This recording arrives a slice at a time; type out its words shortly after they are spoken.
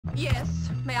Yes,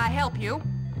 may I help you?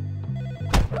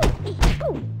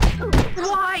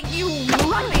 Why, you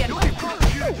ruffian! You'll be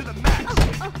prosecuted to the max!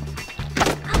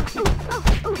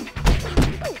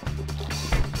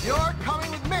 You're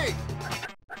coming with me!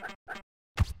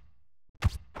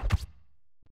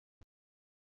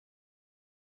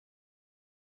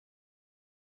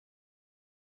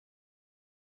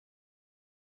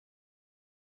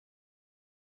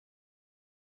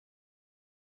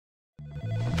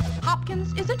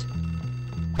 Hopkins, is it?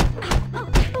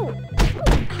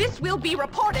 This will be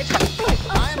reported.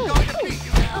 I am going to beat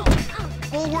you now!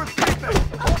 Woolworth Prefects,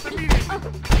 halt immediately!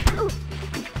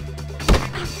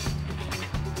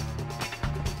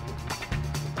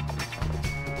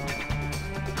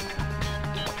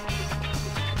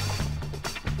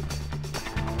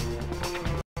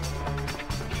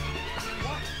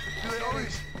 What? Do they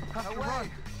always have to run?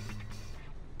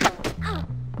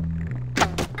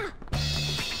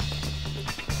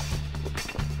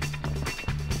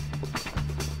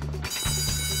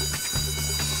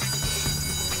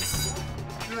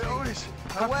 Do they always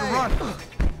have to run?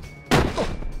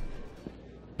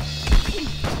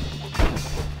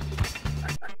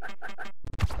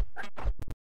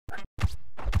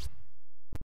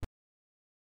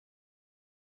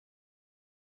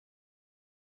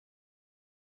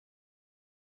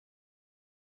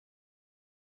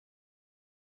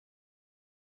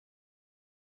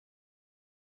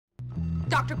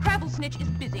 Dr. Crabblesnitch is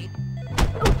busy.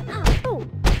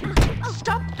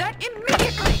 Stop that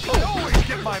immediately! I always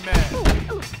get my man!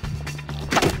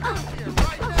 Here,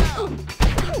 right now!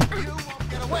 You won't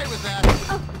get away with that!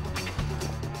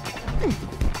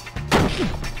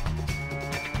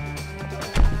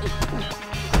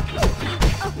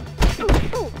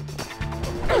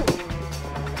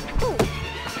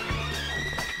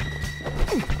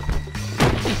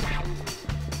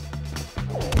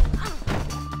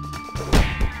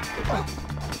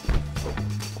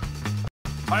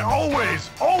 I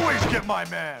always get my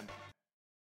man!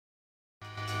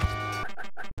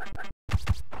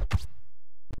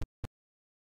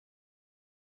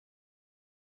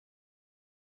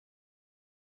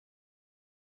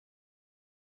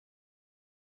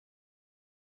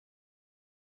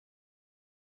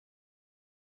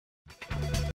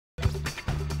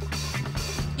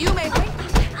 You may wait.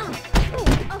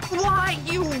 Why,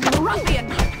 you ruffian!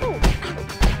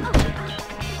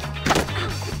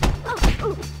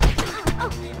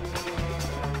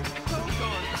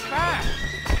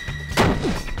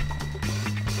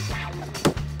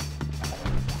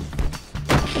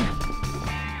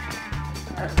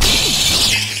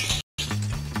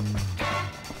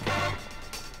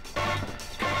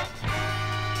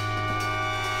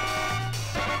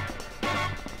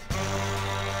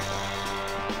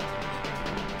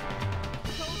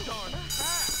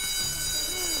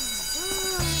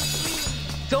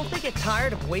 Don't they get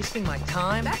tired of wasting my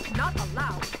time? That's not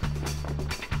allowed.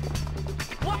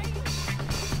 What?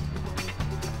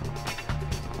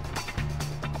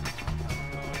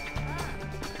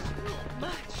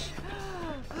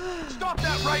 Stop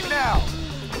that right now!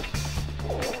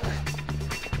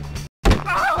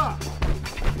 Ah!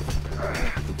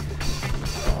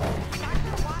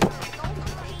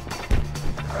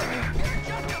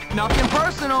 Nothing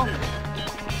personal.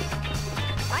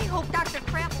 I hope Dr.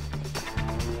 Crabble...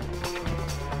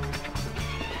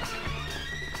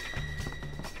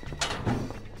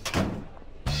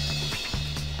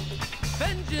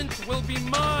 Vengeance will be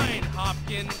mine,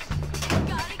 Hopkins.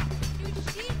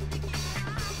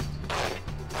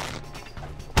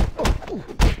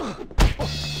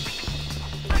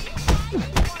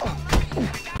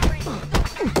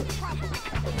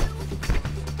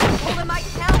 Well, I might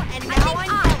tell, and now I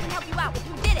can help you out with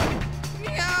who did it.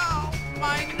 Meow,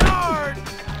 my nard.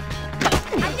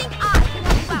 I think I can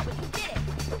help you out with who did it.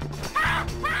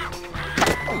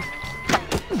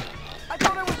 I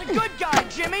thought I was a good guy,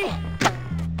 Jimmy.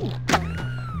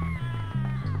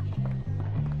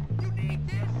 You need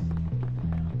this?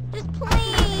 Just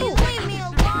please, leave me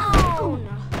alone.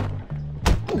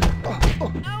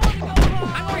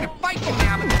 I'm going to fight you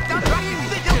now, but it doesn't mean you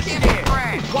still can't be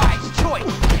friends. Wise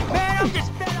choice. Man, I'm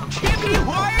just fed up. Jimmy,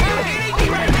 why are you hitting me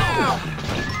right now?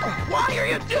 Why are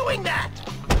you doing that?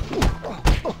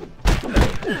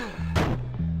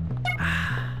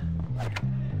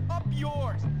 Up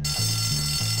yours.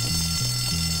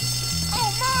 Oh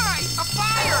my! A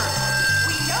fire!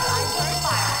 We know you heard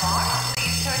fire alarm.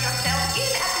 Please turn yourself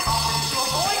in at the office to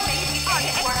avoid making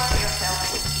any work for yourself.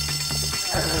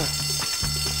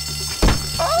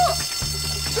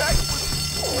 That was...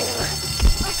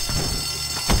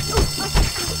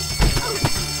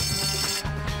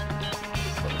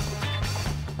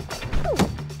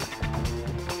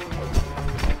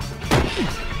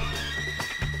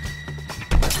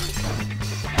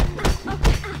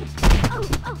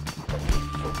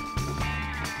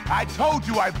 I told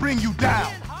you I'd bring you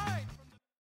down.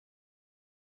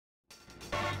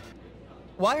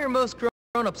 Why are most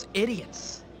grown-ups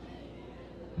idiots?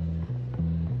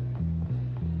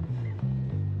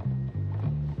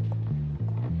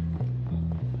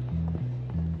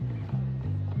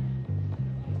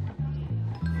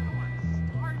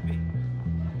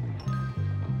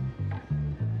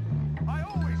 I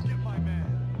always get my man.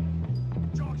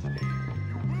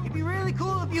 It'd be really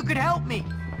cool if you could help me.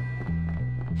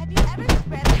 Have you ever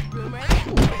spread a rumor that's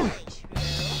really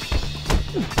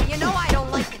true? You know I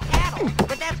don't like the cattle,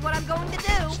 but that's what I'm going to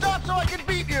do. Stop so I can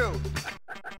beat you!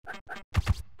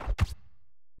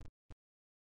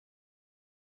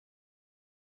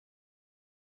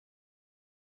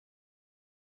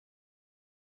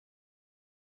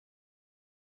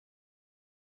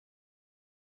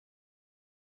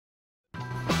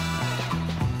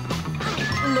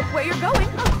 Look where you're going.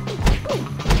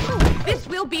 This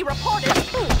will be reported.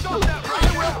 Stop that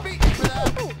right away! I'll beat you for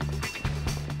that!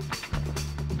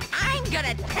 I'm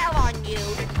gonna tell on you.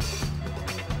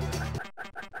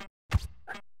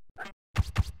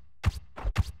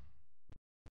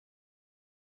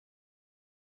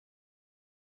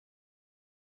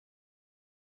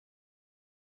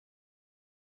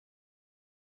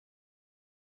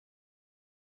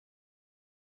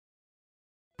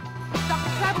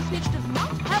 Dr. Travel Snitch does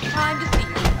not have time to see you.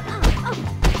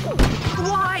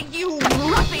 Why, you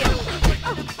ruffian!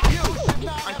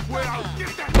 I swear I'll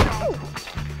get that down!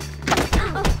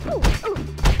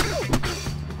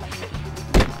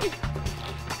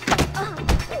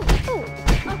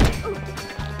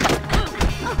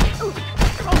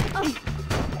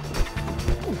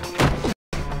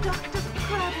 Dr.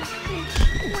 Travel Snitch,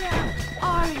 where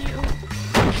are you?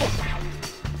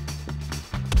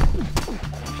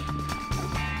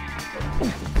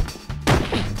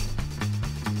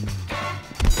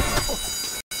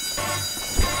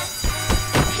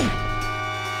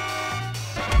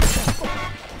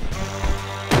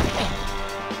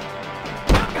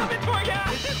 Coming for ya!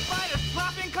 Is this fight a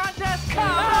slapping contest? Come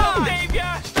on,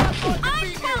 savior!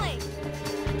 I'm telling!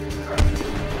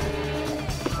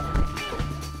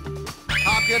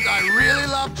 Hopkins, I really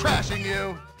love trashing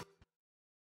you.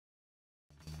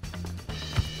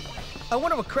 I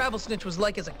wonder what Crabble Snitch was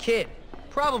like as a kid.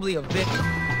 Probably a victim.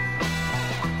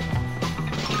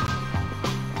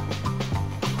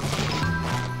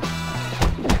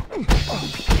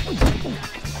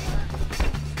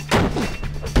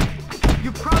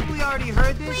 You probably already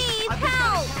heard this. Please I've been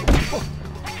help!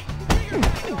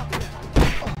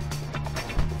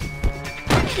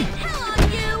 Hell on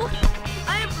you! I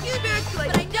am from spirits, but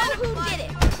I know who did it!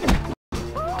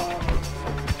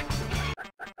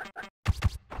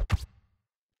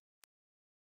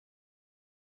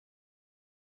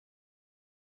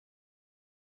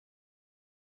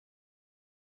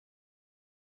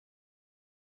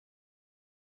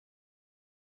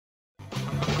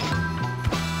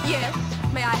 Yes,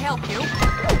 may I help you?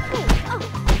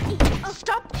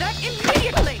 Stop that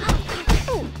immediately!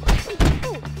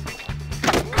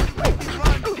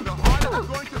 Run to the heart, I'm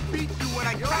going to beat you when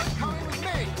I catch you. Coming with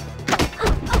me.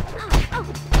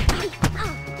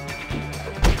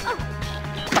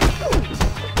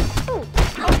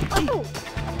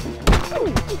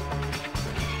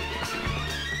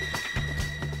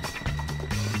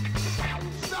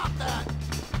 Stop that!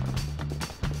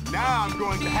 Now I'm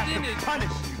going to have to punish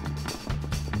you.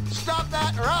 Stop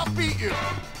that or I'll beat you.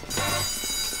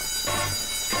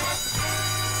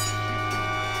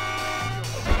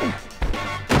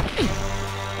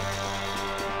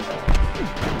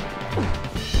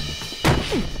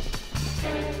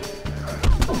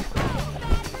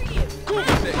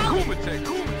 Kumite, kumite,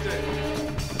 kumite.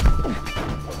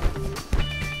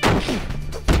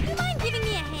 Do you mind giving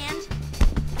me a hand?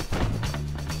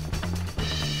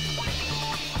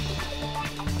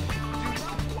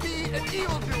 Be an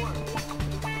evildoer.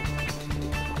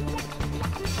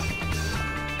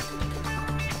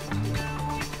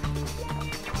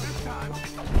 This time.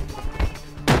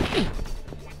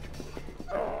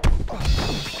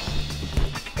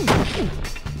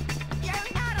 You're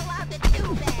not allowed to do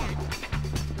that!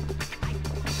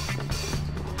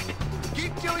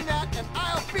 Keep doing that and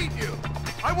I'll beat you.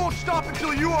 I won't stop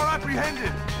until you are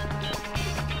apprehended.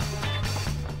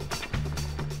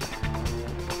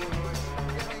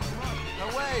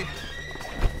 Away.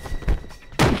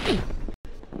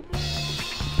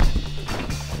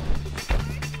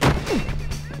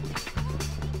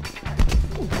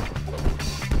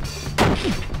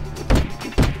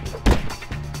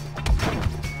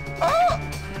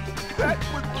 That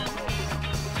was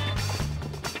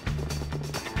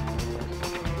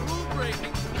rule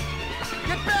breaking.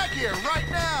 Get back here!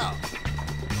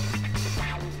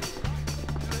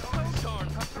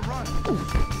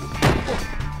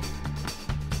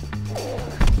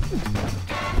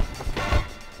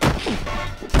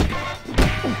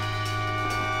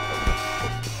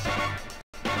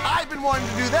 I've been wanting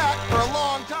to do that for a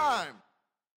long time.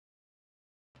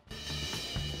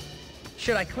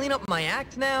 Should I clean up my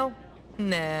act now?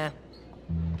 Nah.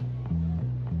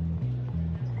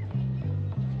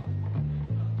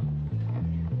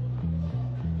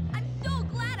 I'm so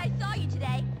glad I saw you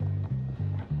today.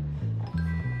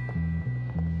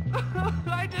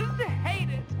 I just hate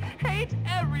it. Hate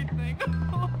everything.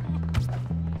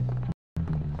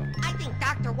 I think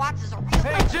Dr. Watts is a real...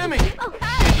 Hey, Jimmy! Oh,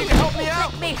 You can help me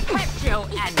out? Let me help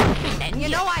you, and you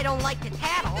know I don't like to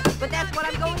tattle, but that's what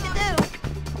I'm going to do.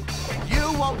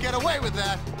 You won't get away with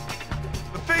that.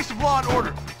 The face of law and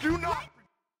order. Do not...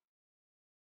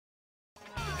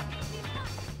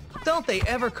 Don't they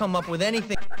ever come up with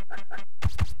anything?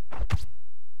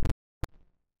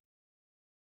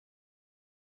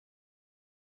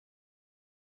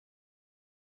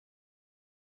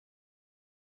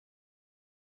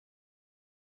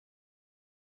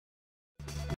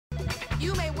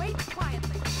 You may wait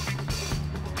quietly.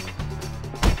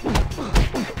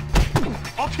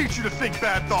 I'll teach you to think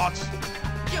bad thoughts.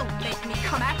 Don't make me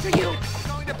come after you.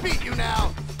 I'm going to beat you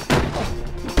now.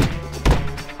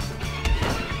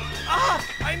 Ah!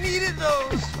 I needed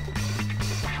those!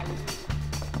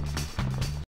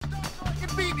 I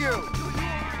can beat you.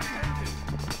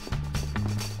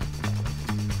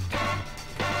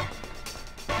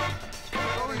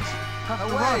 Always have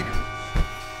to run.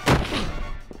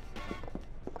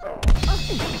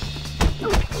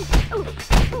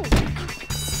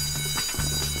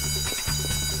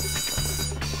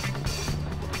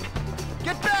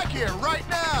 Get back here right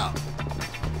now!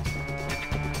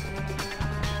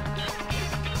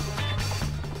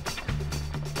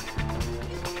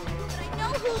 But I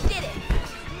know who did it.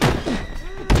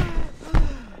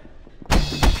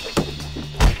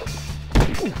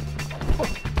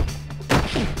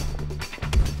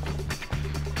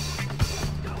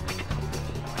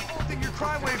 I think your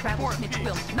crime wave report Snitch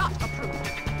will not approve.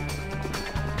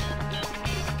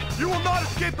 You will not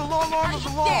escape the long arm of the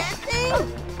law!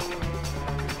 Dancing?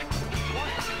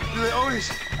 Do they always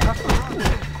have to run? The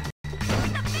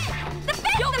fist!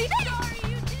 You'll be sorry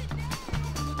you did that.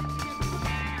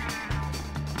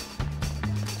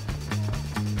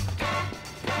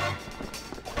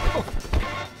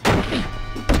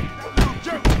 You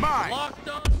jerk is mine! Locked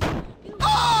on.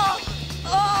 Oh!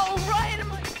 Oh, right in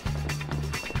my...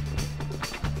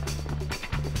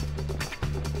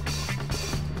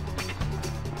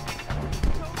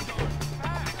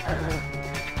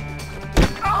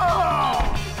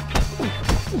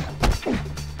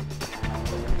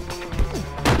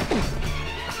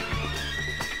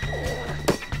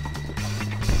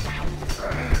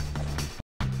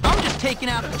 I'm just taking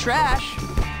out the trash.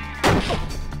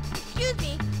 Excuse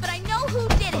me, but I know who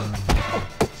did it.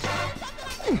 Something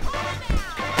I can talk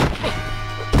about.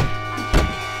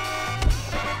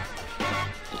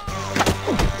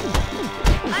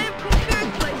 I am prepared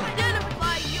to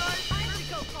identify yours. I should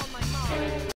go call my mom.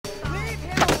 Leave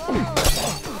him alone.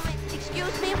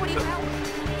 Excuse me, what do you have?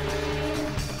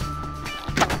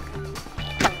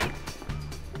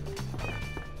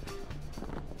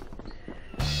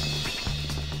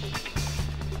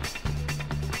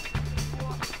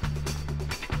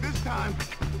 This time,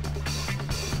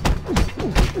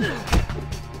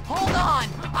 Hold on!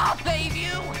 I'll save you!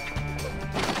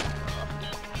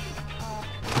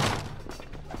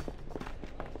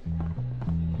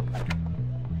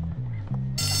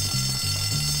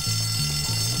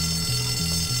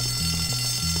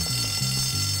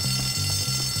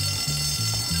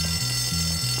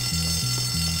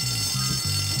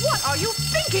 What are you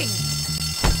thinking?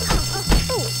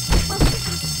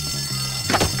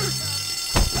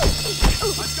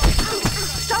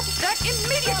 Stop that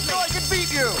immediately! so I can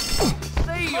beat you!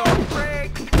 Say your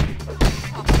prig!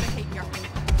 I'm gonna hate your...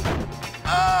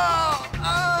 Oh,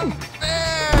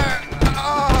 unfair!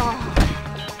 Oh.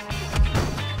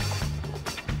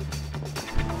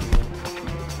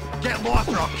 Get lost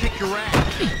or I'll kick your ass!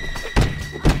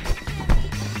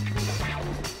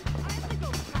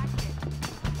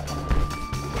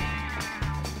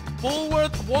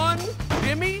 Bullworth 1,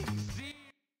 Jimmy?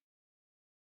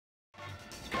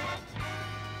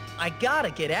 I gotta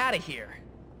get out of here.